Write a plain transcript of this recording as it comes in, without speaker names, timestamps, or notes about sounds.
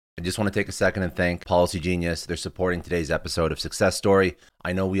I just want to take a second and thank Policy Genius. They're supporting today's episode of Success Story.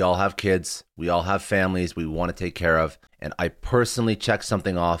 I know we all have kids, we all have families we want to take care of, and I personally checked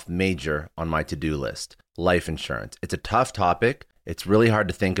something off major on my to-do list: life insurance. It's a tough topic. It's really hard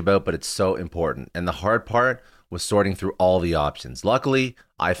to think about, but it's so important. And the hard part was sorting through all the options. Luckily,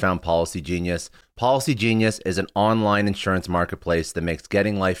 I found Policy Genius. Policy Genius is an online insurance marketplace that makes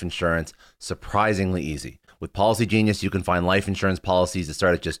getting life insurance surprisingly easy. With Policy Genius, you can find life insurance policies that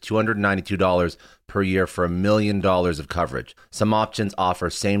start at just $292 per year for $1 million of coverage. Some options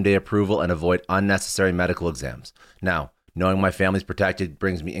offer same-day approval and avoid unnecessary medical exams. Now, knowing my family's protected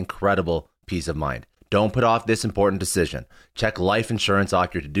brings me incredible peace of mind. Don't put off this important decision. Check life insurance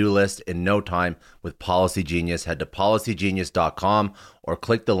off your to-do list in no time with Policy Genius. Head to policygenius.com or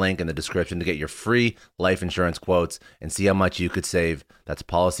click the link in the description to get your free life insurance quotes and see how much you could save. That's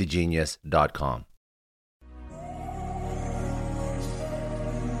policygenius.com.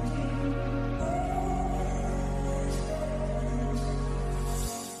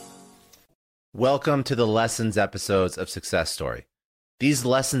 Welcome to the Lessons episodes of Success Story. These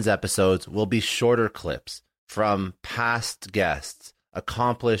Lessons episodes will be shorter clips from past guests,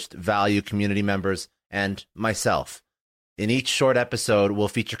 accomplished value community members, and myself. In each short episode, we'll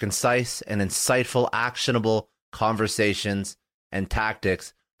feature concise and insightful, actionable conversations and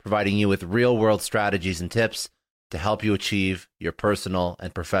tactics, providing you with real-world strategies and tips to help you achieve your personal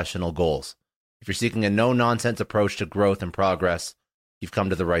and professional goals. If you're seeking a no-nonsense approach to growth and progress, you've come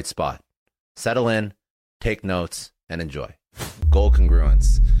to the right spot. Settle in, take notes, and enjoy. Goal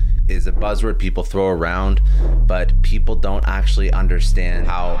congruence is a buzzword people throw around, but people don't actually understand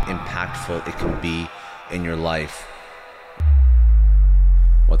how impactful it can be in your life.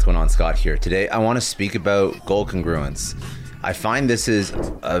 What's going on? Scott here. Today, I want to speak about goal congruence. I find this is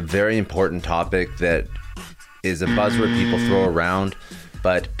a very important topic that is a buzzword people throw around,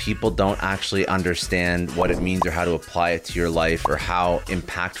 but people don't actually understand what it means or how to apply it to your life or how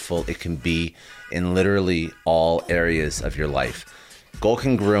impactful it can be in literally all areas of your life. Goal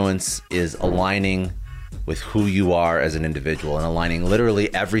congruence is aligning with who you are as an individual and aligning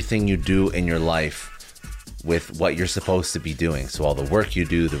literally everything you do in your life with what you're supposed to be doing. So all the work you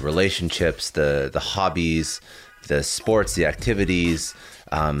do, the relationships, the hobbies, the sports, the activities,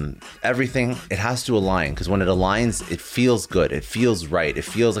 everything, it has to align, because when it aligns, it feels good. It feels right. It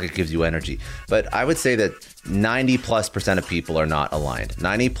feels like it gives you energy. But I would say that 90+% of people are not aligned.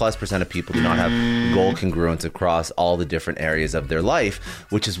 90+% of people do not have goal congruence across all the different areas of their life,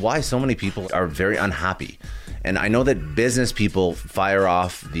 which is why so many people are very unhappy. And I know that business people fire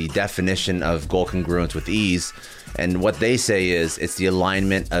off the definition of goal congruence with ease. And what they say is it's the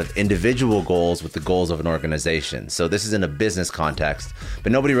alignment of individual goals with the goals of an organization. So this is in a business context,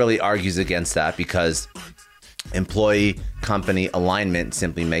 but nobody really argues against that because employee-company alignment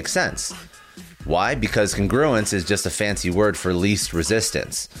simply makes sense. Why? Because congruence is just a fancy word for least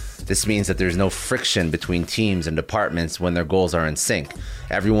resistance. This means that there's no friction between teams and departments when their goals are in sync.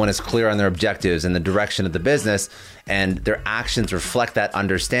 Everyone is clear on their objectives and the direction of the business, and their actions reflect that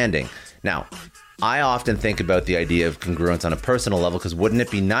understanding. Now, I often think about the idea of congruence on a personal level, because wouldn't it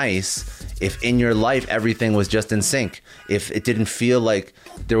be nice if in your life everything was just in sync? If it didn't feel like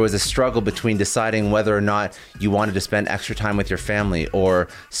there was a struggle between deciding whether or not you wanted to spend extra time with your family or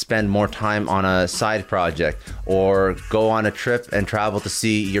spend more time on a side project or go on a trip and travel to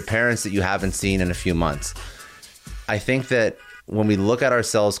see your parents that you haven't seen in a few months. I think that when we look at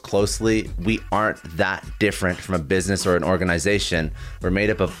ourselves closely, we aren't that different from a business or an organization. We're made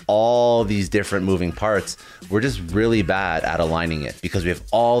up of all these different moving parts. We're just really bad at aligning it because we have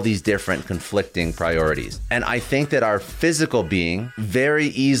all these different conflicting priorities. And I think that our physical being very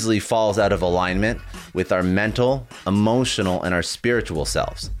easily falls out of alignment with our mental, emotional, and our spiritual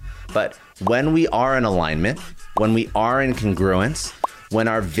selves. But when we are in alignment, when we are in congruence, when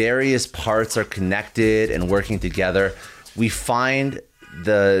our various parts are connected and working together, we find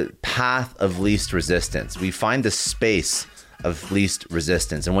the path of least resistance. We find the space of least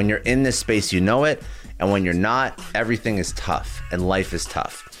resistance. And when you're in this space, you know it. And when you're not, everything is tough and life is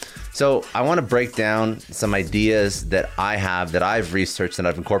tough. So I want to break down some ideas that I have, that I've researched and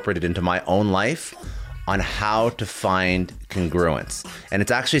I've incorporated into my own life on how to find congruence. And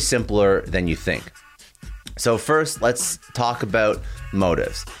it's actually simpler than you think. So first, let's talk about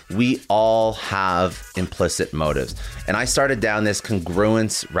motives. We all have implicit motives. And I started down this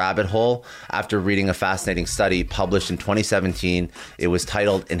congruence rabbit hole after reading a fascinating study published in 2017. It was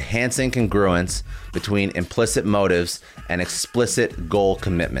titled Enhancing Congruence Between Implicit Motives and Explicit Goal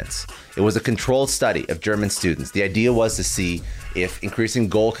Commitments. It was a controlled study of German students. The idea was to see if increasing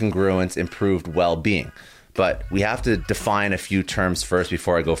goal congruence improved well-being. but we have to define a few terms first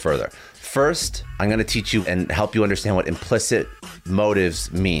before I go further. First, I'm going to teach you and help you understand what implicit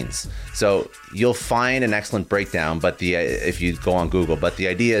motives means. So you'll find an excellent breakdown, but if you go on Google, but the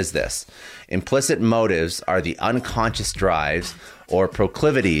idea is this. Implicit motives are the unconscious drives or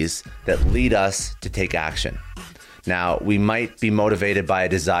proclivities that lead us to take action. Now, we might be motivated by a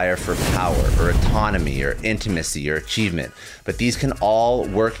desire for power or autonomy or intimacy or achievement, but these can all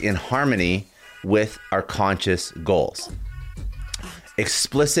work in harmony with our conscious goals.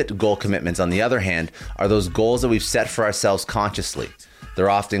 Explicit goal commitments, on the other hand, are those goals that we've set for ourselves consciously. They're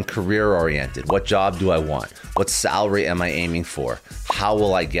often career-oriented. What job do I want? What salary am I aiming for? How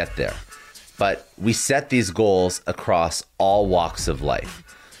will I get there? But we set these goals across all walks of life.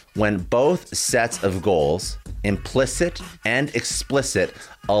 When both sets of goals, implicit and explicit,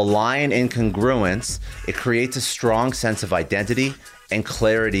 align in congruence, it creates a strong sense of identity and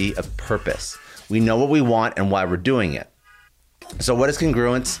clarity of purpose. We know what we want and why we're doing it. So what does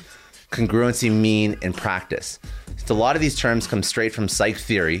congruency mean in practice? So a lot of these terms come straight from psych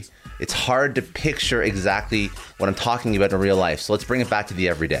theory. It's hard to picture exactly what I'm talking about in real life. So let's bring it back to the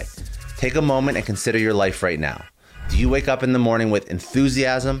everyday. Take a moment and consider your life right now. Do you wake up in the morning with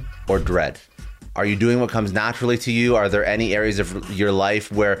enthusiasm or dread? Are you doing what comes naturally to you? Are there any areas of your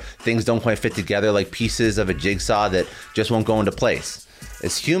life where things don't quite fit together, like pieces of a jigsaw that just won't go into place?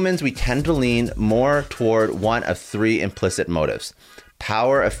 As humans, we tend to lean more toward one of three implicit motives: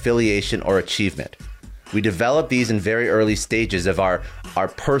 power, affiliation, or achievement. We develop these in very early stages of our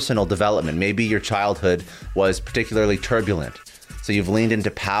personal development. Maybe your childhood was particularly turbulent, so you've leaned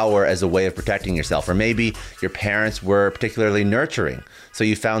into power as a way of protecting yourself. Or maybe your parents were particularly nurturing, so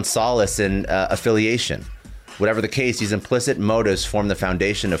you found solace in affiliation. Whatever the case, these implicit motives form the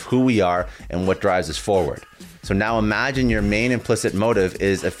foundation of who we are and what drives us forward. So now imagine your main implicit motive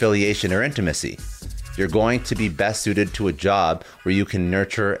is affiliation or intimacy. You're going to be best suited to a job where you can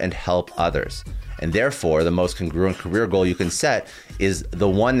nurture and help others. And therefore, the most congruent career goal you can set is the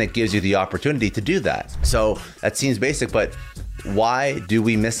one that gives you the opportunity to do that. So that seems basic, but why do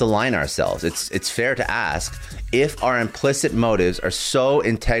we misalign ourselves? It's fair to ask, if our implicit motives are so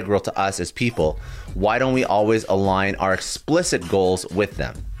integral to us as people, why don't we always align our explicit goals with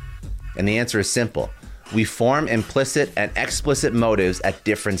them? And the answer is simple. We form implicit and explicit motives at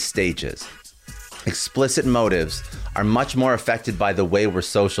different stages. Explicit motives are much more affected by the way we're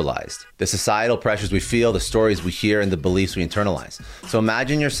socialized, the societal pressures we feel, the stories we hear, and the beliefs we internalize. So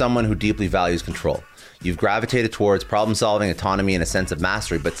imagine you're someone who deeply values control. You've gravitated towards problem solving, autonomy, and a sense of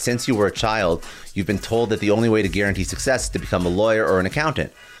mastery, but since you were a child, you've been told that the only way to guarantee success is to become a lawyer or an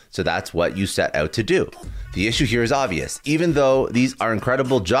accountant. So that's what you set out to do. The issue here is obvious. Even though these are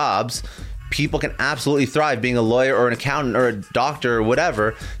incredible jobs, people can absolutely thrive being a lawyer or an accountant or a doctor or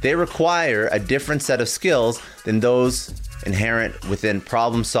whatever. They require a different set of skills than those inherent within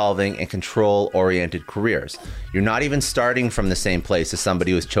problem-solving and control-oriented careers. You're not even starting from the same place as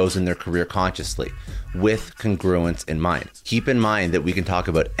somebody who has chosen their career consciously, with congruence in mind. Keep in mind that we can talk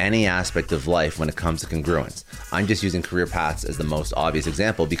about any aspect of life when it comes to congruence. I'm just using career paths as the most obvious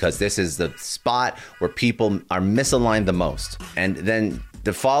example because this is the spot where people are misaligned the most. And then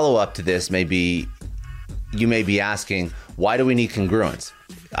the follow-up to this may be, you may be asking, why do we need congruence?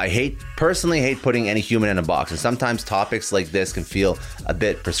 I personally hate putting any human in a box, and sometimes topics like this can feel a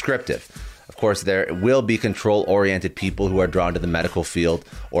bit prescriptive. Of course, there will be control-oriented people who are drawn to the medical field,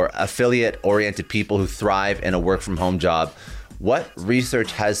 or affiliate-oriented people who thrive in a work-from-home job. What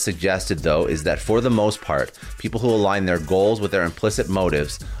research has suggested, though, is that for the most part, people who align their goals with their implicit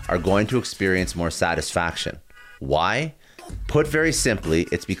motives are going to experience more satisfaction. Why? Put very simply,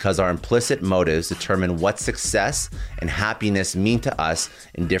 it's because our implicit motives determine what success and happiness mean to us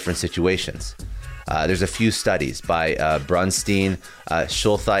in different situations. There's a few studies by Brunstein,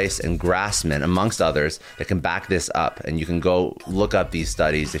 Schultheis, and Grassman, amongst others, that can back this up. And you can go look up these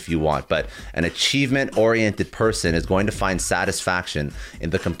studies if you want. But an achievement-oriented person is going to find satisfaction in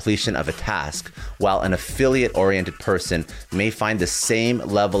the completion of a task, while an affiliate-oriented person may find the same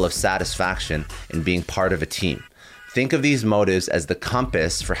level of satisfaction in being part of a team. Think of these motives as the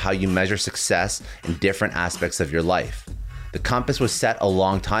compass for how you measure success in different aspects of your life. The compass was set a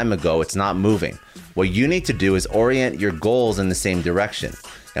long time ago. It's not moving. What you need to do is orient your goals in the same direction.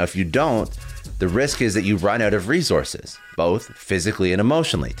 Now, if you don't, the risk is that you run out of resources, both physically and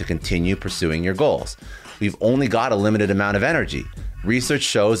emotionally, to continue pursuing your goals. We've only got a limited amount of energy. Research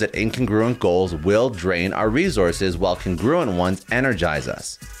shows that incongruent goals will drain our resources while congruent ones energize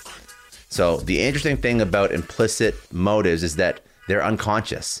us. So the interesting thing about implicit motives is that they're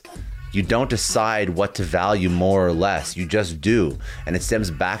unconscious. You don't decide what to value more or less, you just do, and it stems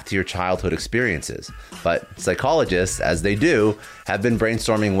back to your childhood experiences. But psychologists, as they do, have been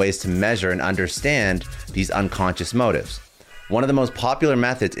brainstorming ways to measure and understand these unconscious motives. One of the most popular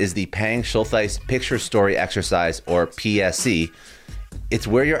methods is the Pang-Schultheis Picture Story Exercise, or PSE. It's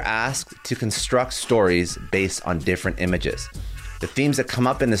where you're asked to construct stories based on different images. The themes that come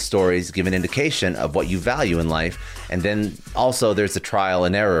up in the stories give an indication of what you value in life. And then also there's the trial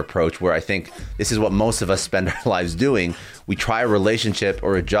and error approach, where I think this is what most of us spend our lives doing. We try a relationship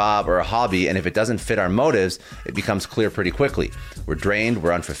or a job or a hobby, and if it doesn't fit our motives, it becomes clear pretty quickly. We're drained,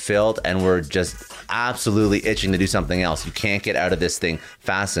 we're unfulfilled, and we're just absolutely itching to do something else. You can't get out of this thing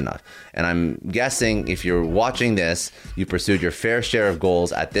fast enough. And I'm guessing if you're watching this, you pursued your fair share of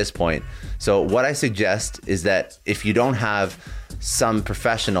goals at this point. So what I suggest is that if you don't have some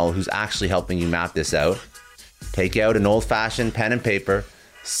professional who's actually helping you map this out, take out an old-fashioned pen and paper,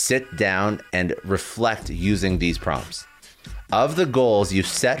 sit down and reflect using these prompts. Of the goals you've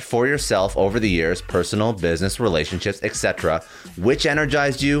set for yourself over the years, personal, business, relationships, etc., which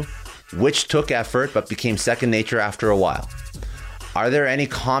energized you, which took effort but became second nature after a while? Are there any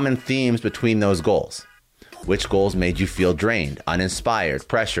common themes between those goals? Which goals made you feel drained, uninspired,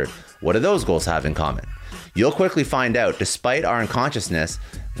 pressured? What do those goals have in common? You'll quickly find out, despite our unconsciousness,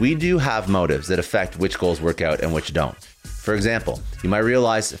 we do have motives that affect which goals work out and which don't. For example, you might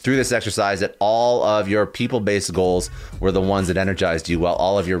realize through this exercise that all of your people-based goals were the ones that energized you, while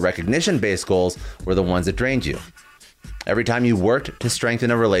all of your recognition-based goals were the ones that drained you. Every time you worked to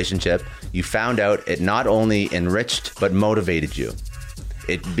strengthen a relationship, you found out it not only enriched but motivated you.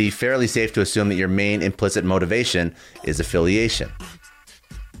 It'd be fairly safe to assume that your main implicit motivation is affiliation.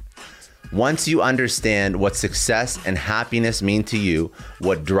 Once you understand what success and happiness mean to you,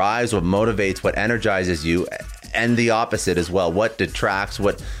 what drives, what motivates, what energizes you, and the opposite as well, what detracts,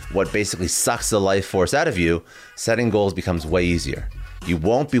 what basically sucks the life force out of you, setting goals becomes way easier. You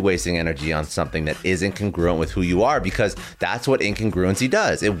won't be wasting energy on something that isn't congruent with who you are, because that's what incongruency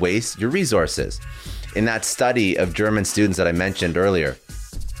does. It wastes your resources. In that study of German students that I mentioned earlier,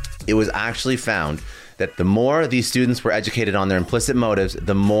 it was actually found that the more these students were educated on their implicit motives,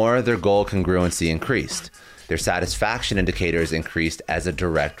 the more their goal congruency increased. Their satisfaction indicators increased as a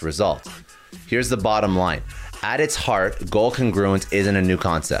direct result. Here's the bottom line. At its heart, goal congruence isn't a new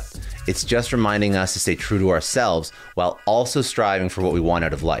concept. It's just reminding us to stay true to ourselves while also striving for what we want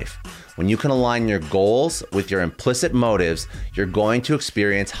out of life. When you can align your goals with your implicit motives, you're going to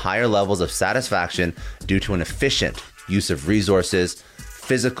experience higher levels of satisfaction due to an efficient use of resources,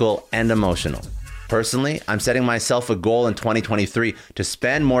 physical and emotional. Personally, I'm setting myself a goal in 2023 to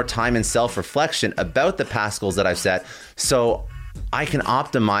spend more time in self-reflection about the past goals that I've set, so I can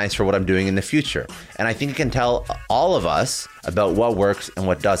optimize for what I'm doing in the future. And I think it can tell all of us about what works and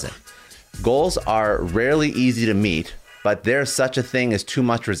what doesn't. Goals are rarely easy to meet, but there's such a thing as too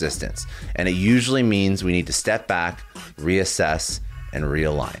much resistance. And it usually means we need to step back, reassess, and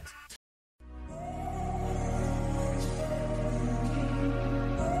realign.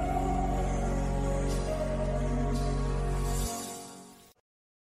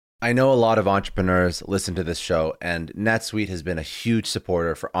 I know a lot of entrepreneurs listen to this show, and NetSuite has been a huge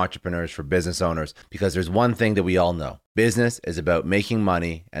supporter for entrepreneurs, for business owners, because there's one thing that we all know. Business is about making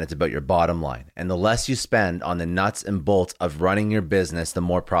money, and it's about your bottom line. And the less you spend on the nuts and bolts of running your business, the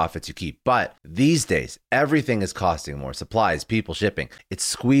more profits you keep. But these days, everything is costing more. Supplies, people, shipping. It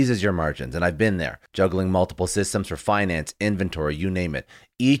squeezes your margins, and I've been there, juggling multiple systems for finance, inventory, you name it,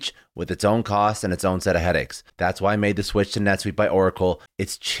 each with its own costs and its own set of headaches. That's why I made the switch to NetSuite by Oracle.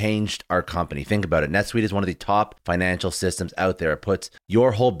 It's changed our company. Think about it. NetSuite is one of the top financial systems out there. It puts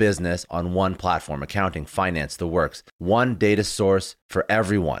your whole business on one platform, accounting, finance, the works. One data source for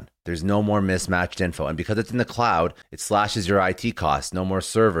everyone. There's no more mismatched info. And because it's in the cloud, it slashes your IT costs. No more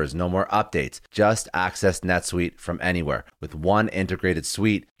servers, no more updates. Just access NetSuite from anywhere. With one integrated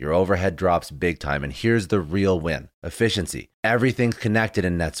suite, your overhead drops big time. And here's the real win. Efficiency. Everything's connected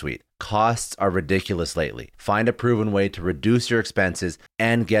in NetSuite. Costs are ridiculous lately. Find a proven way to reduce your expenses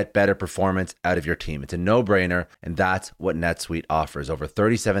and get better performance out of your team. It's a no-brainer, and that's what NetSuite offers. Over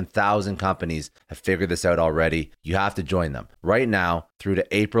 37,000 companies have figured this out already. You have to join them. Right now, through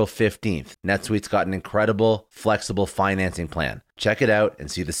to April 15th, NetSuite's got an incredible, flexible financing plan. Check it out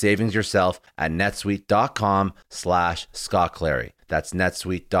and see the savings yourself at netsuite.com/Scott Clary. That's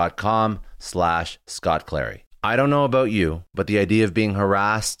netsuite.com/Scott Clary. I don't know about you, but the idea of being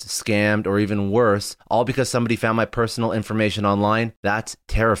harassed, scammed, or even worse, all because somebody found my personal information online, that's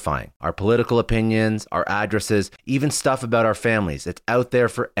terrifying. Our political opinions, our addresses, even stuff about our families, it's out there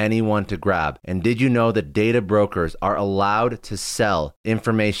for anyone to grab. And did you know that data brokers are allowed to sell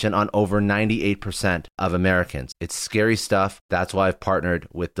information on over 98% of Americans? It's scary stuff. That's why I've partnered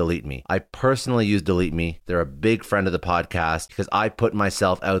with Delete Me. I personally use Delete Me. They're a big friend of the podcast because I put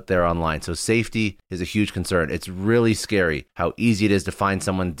myself out there online. So safety is a huge concern. It's really scary how easy it is to find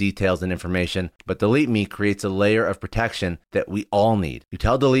someone's details and information, but Delete Me creates a layer of protection that we all need. You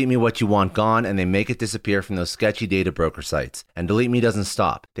tell Delete Me what you want gone, and they make it disappear from those sketchy data broker sites. And Delete Me doesn't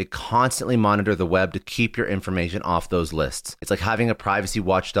stop. They constantly monitor the web to keep your information off those lists. It's like having a privacy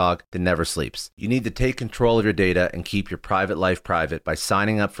watchdog that never sleeps. You need to take control of your data and keep your private life private by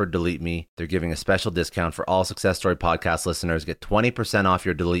signing up for Delete Me. They're giving a special discount for all Success Story podcast listeners. Get 20% off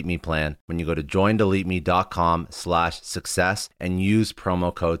your Delete Me plan when you go to joindeleteme.com/success and use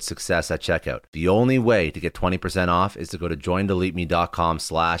promo code success at checkout. The only way to get 20% off is to go to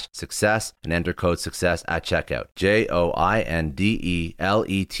joindeleteme.com/success and enter code success at checkout.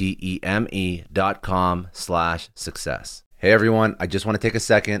 joindeleteme.com/success. Hey everyone, I just want to take a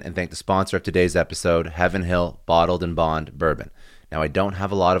second and thank the sponsor of today's episode, Heaven Hill Bottled and Bond Bourbon. Now, I don't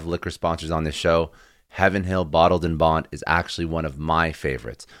have a lot of liquor sponsors on this show. Heaven Hill Bottled and Bond is actually one of my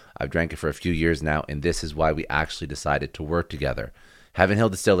favorites. I've drank it for a few years now, and this is why we actually decided to work together. Heaven Hill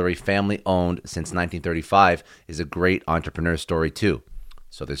Distillery, family owned since 1935, is a great entrepreneur story too.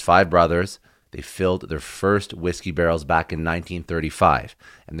 So there's 5 brothers. They filled their first whiskey barrels back in 1935,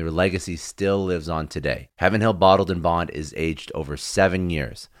 and their legacy still lives on today. Heaven Hill Bottled and Bond is aged over 7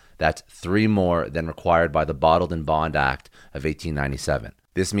 years. That's 3 more than required by the Bottled and Bond Act of 1897.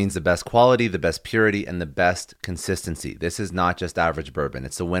 This means the best quality, the best purity, and the best consistency. This is not just average bourbon.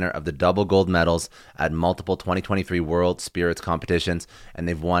 It's the winner of the double gold medals at multiple 2023 World Spirits competitions, and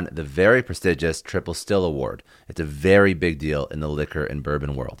they've won the very prestigious Triple Still Award. It's a very big deal in the liquor and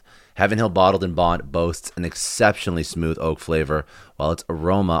bourbon world. Heaven Hill Bottled and Bond boasts an exceptionally smooth oak flavor, while its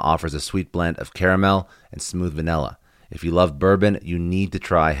aroma offers a sweet blend of caramel and smooth vanilla. If you love bourbon, you need to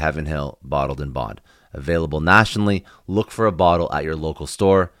try Heaven Hill Bottled and Bond. Available nationally, look for a bottle at your local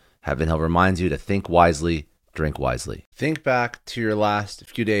store. Heaven Hill reminds you to think wisely, drink wisely. Think back to your last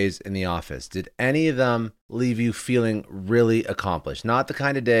few days in the office. Did any of them leave you feeling really accomplished? Not the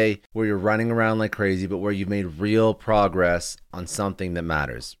kind of day where you're running around like crazy, but where you've made real progress on something that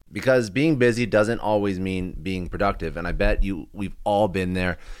matters. Because being busy doesn't always mean being productive, and I bet we've all been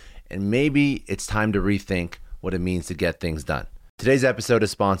there. And maybe it's time to rethink what it means to get things done. Today's episode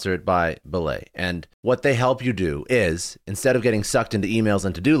is sponsored by Belay, and what they help you do is, instead of getting sucked into emails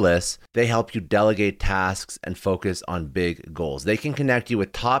and to-do lists, they help you delegate tasks and focus on big goals. They can connect you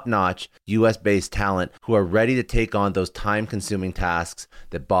with top-notch US-based talent who are ready to take on those time-consuming tasks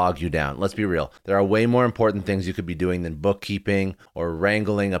that bog you down. Let's be real. There are way more important things you could be doing than bookkeeping or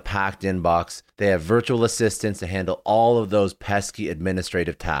wrangling a packed inbox. They have virtual assistants to handle all of those pesky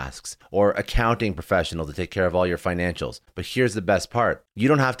administrative tasks, or accounting professionals to take care of all your financials. But here's the best part. You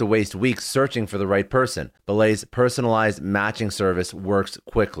don't have to waste weeks searching for the right person. Belay's personalized matching service works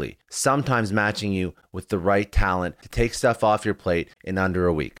quickly, sometimes matching you with the right talent to take stuff off your plate in under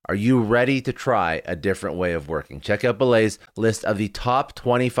a week. Are you ready to try a different way of working? Check out Belay's list of the top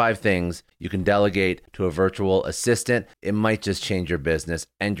 25 things you can delegate to a virtual assistant. It might just change your business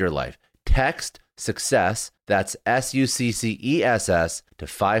and your life. Text SUCCESS, that's SUCCESS, to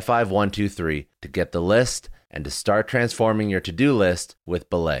 55123 to get the list and to start transforming your to-do list with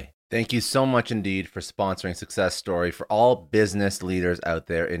Belay. Thank you so much, Indeed, for sponsoring Success Story. For all business leaders out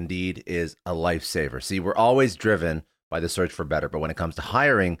there, Indeed is a lifesaver. See, we're always driven by the search for better, but when it comes to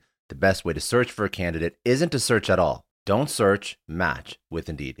hiring, the best way to search for a candidate isn't to search at all. Don't search, match with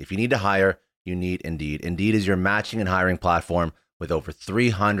Indeed. If you need to hire, you need Indeed. Indeed is your matching and hiring platform with over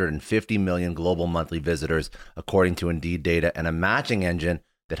 350 million global monthly visitors, according to Indeed data, and a matching engine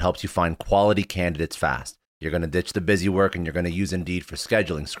that helps you find quality candidates fast. You're going to ditch the busy work and you're going to use Indeed for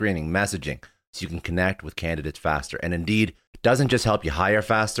scheduling, screening, messaging, so you can connect with candidates faster. And Indeed doesn't just help you hire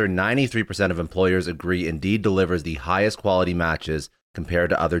faster. 93% of employers agree Indeed delivers the highest quality matches compared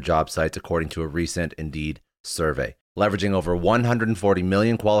to other job sites, according to a recent Indeed survey. Leveraging over 140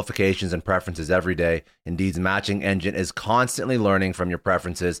 million qualifications and preferences every day, Indeed's matching engine is constantly learning from your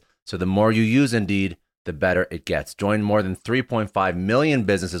preferences, so the more you use Indeed, the better it gets. Join more than 3.5 million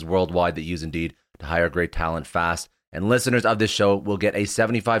businesses worldwide that use Indeed to hire great talent fast. And listeners of this show will get a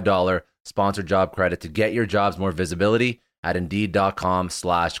 $75 sponsored job credit to get your jobs more visibility at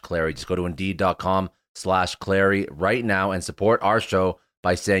Indeed.com/Clary. Just go to Indeed.com/Clary right now and support our show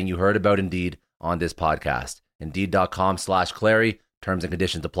by saying you heard about Indeed on this podcast. Indeed.com/Clary. Terms and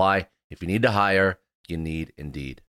conditions apply. If you need to hire, you need Indeed.